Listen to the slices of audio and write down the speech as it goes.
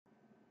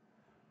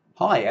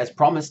Hi, as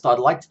promised, I'd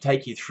like to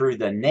take you through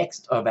the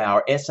next of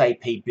our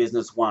SAP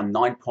Business One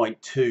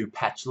 9.2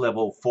 Patch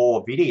Level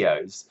 4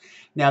 videos.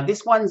 Now,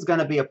 this one's going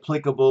to be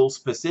applicable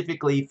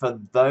specifically for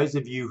those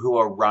of you who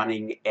are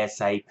running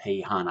SAP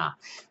HANA.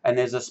 And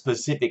there's a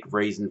specific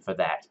reason for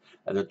that,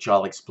 which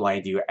I'll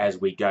explain to you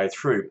as we go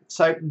through.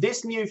 So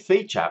this new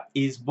feature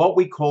is what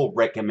we call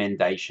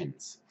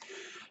recommendations.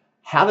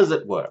 How does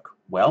it work?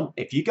 Well,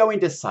 if you go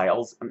into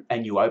sales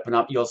and you open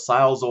up your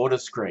sales order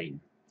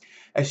screen,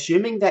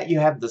 assuming that you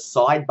have the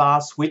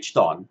sidebar switched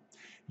on,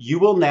 you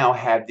will now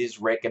have this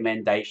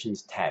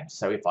recommendations tab.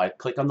 So if I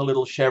click on the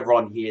little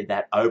chevron here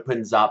that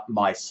opens up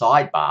my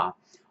sidebar,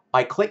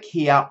 I click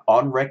here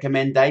on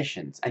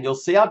recommendations and you'll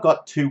see I've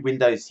got two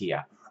windows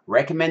here.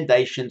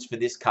 Recommendations for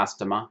this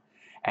customer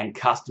and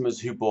customers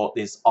who bought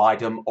this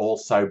item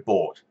also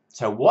bought.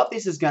 So what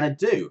this is going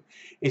to do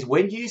is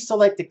when you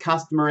select a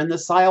customer in the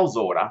sales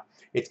order,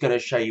 it's going to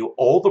show you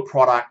all the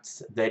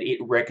products that it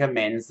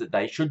recommends that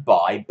they should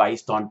buy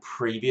based on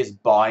previous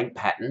buying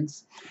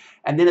patterns.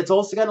 And then it's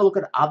also going to look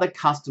at other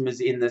customers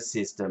in the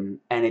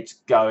system and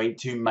it's going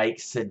to make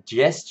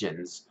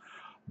suggestions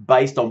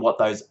based on what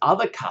those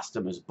other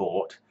customers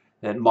bought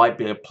that might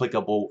be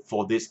applicable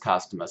for this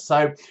customer.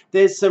 So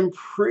there's some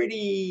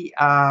pretty,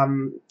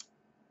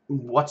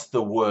 what's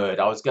the word?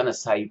 I was going to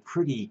say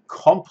pretty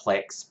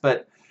complex,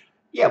 but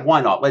yeah,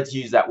 why not? Let's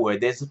use that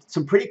word. There's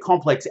some pretty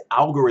complex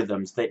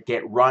algorithms that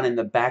get run in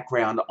the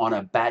background on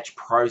a batch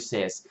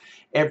process.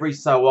 Every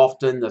so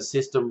often, the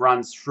system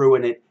runs through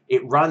and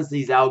it runs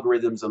these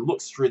algorithms and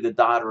looks through the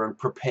data and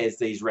prepares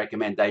these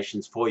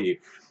recommendations for you.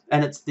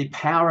 And it's the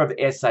power of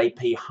SAP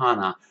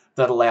HANA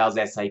that allows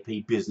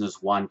SAP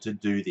Business One to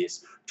do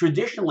this.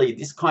 Traditionally,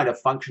 this kind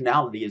of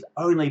functionality has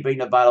only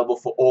been available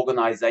for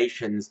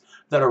organizations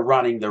that are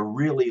running the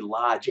really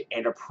large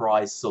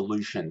enterprise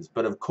solutions.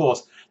 But of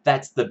course,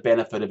 that's the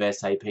benefit of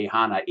SAP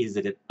HANA, is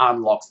that it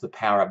unlocks the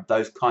power of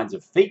those kinds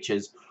of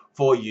features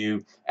for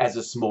you as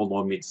a small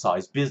or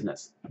mid-sized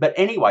business. But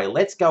anyway,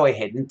 let's go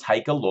ahead and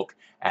take a look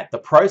at the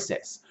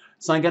process.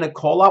 So I'm going to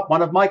call up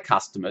one of my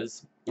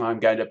customers. I'm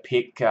going to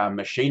pick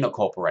Machina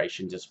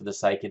Corporation just for the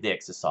sake of the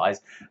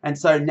exercise. And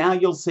so now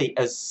you'll see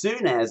as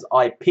soon as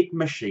I pick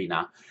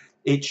Machina,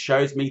 it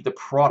shows me the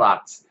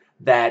products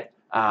that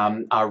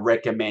are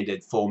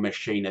recommended for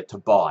Machina to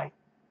buy.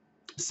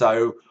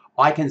 So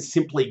I can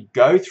simply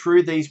go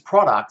through these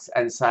products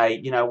and say,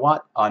 you know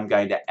what, I'm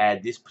going to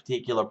add this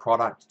particular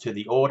product to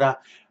the order,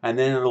 and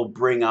then it'll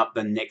bring up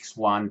the next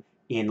one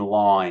in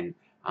line.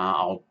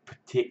 I'll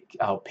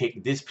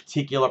pick this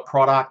particular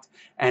product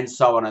and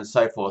so on and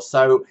so forth.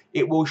 So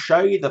it will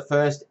show you the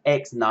first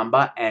X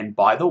number, and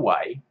by the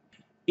way,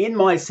 in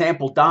my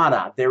sample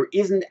data, there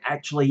isn't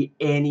actually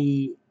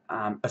any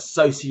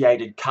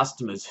associated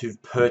customers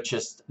who've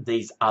purchased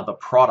these other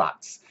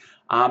products.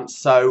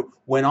 So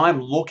when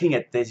I'm looking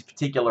at these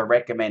particular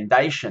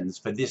recommendations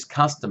for this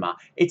customer,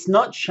 it's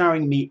not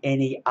showing me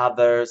any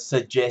other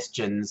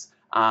suggestions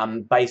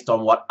based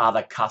on what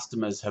other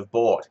customers have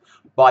bought.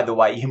 By the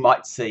way, you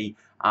might see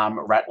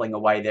rattling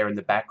away there in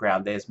the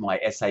background, there's my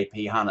SAP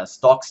HANA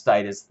stock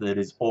status that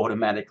is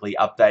automatically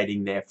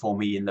updating there for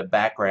me in the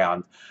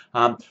background.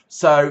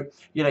 So,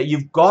 you know,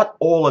 you've got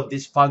all of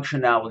this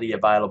functionality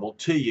available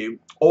to you.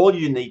 All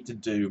you need to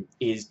do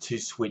is to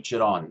switch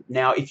it on.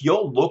 Now, if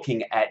you're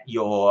looking at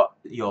your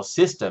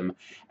system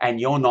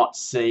and you're not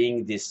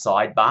seeing this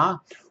sidebar,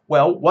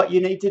 well, what you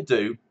need to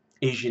do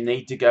is you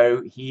need to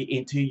go here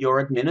into your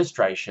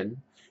administration.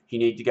 You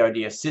need to go into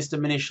your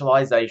system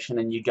initialization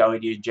and you go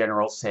into your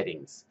general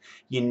settings.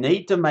 You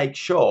need to make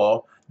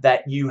sure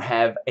that you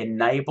have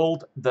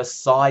enabled the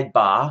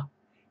sidebar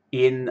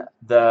in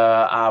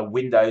the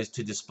windows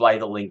to display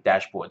the link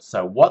dashboard.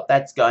 So what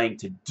that's going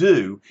to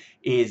do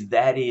is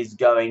that is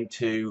going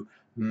to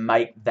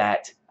make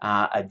that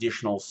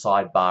additional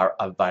sidebar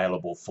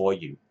available for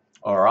you.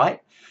 All right,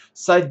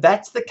 so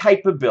that's the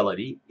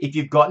capability. If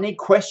you've got any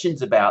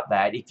questions about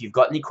that, if you've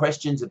got any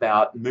questions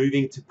about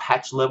moving to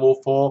patch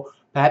level 4,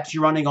 perhaps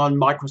you're running on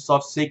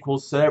Microsoft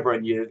SQL Server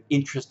and you're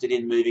interested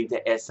in moving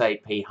to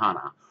SAP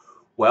HANA,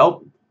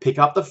 well, pick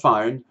up the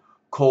phone,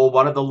 call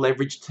one of the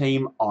leverage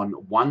team on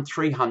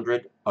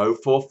 1300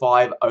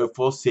 045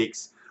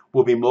 046.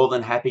 We'll be more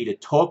than happy to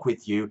talk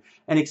with you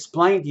and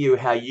explain to you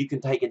how you can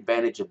take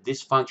advantage of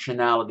this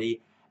functionality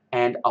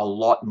and a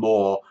lot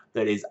more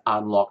that is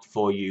unlocked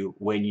for you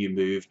when you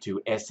move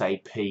to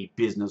SAP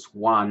Business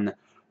One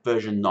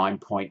version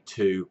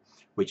 9.2,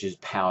 which is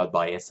powered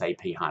by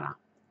SAP HANA.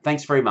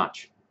 Thanks very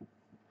much.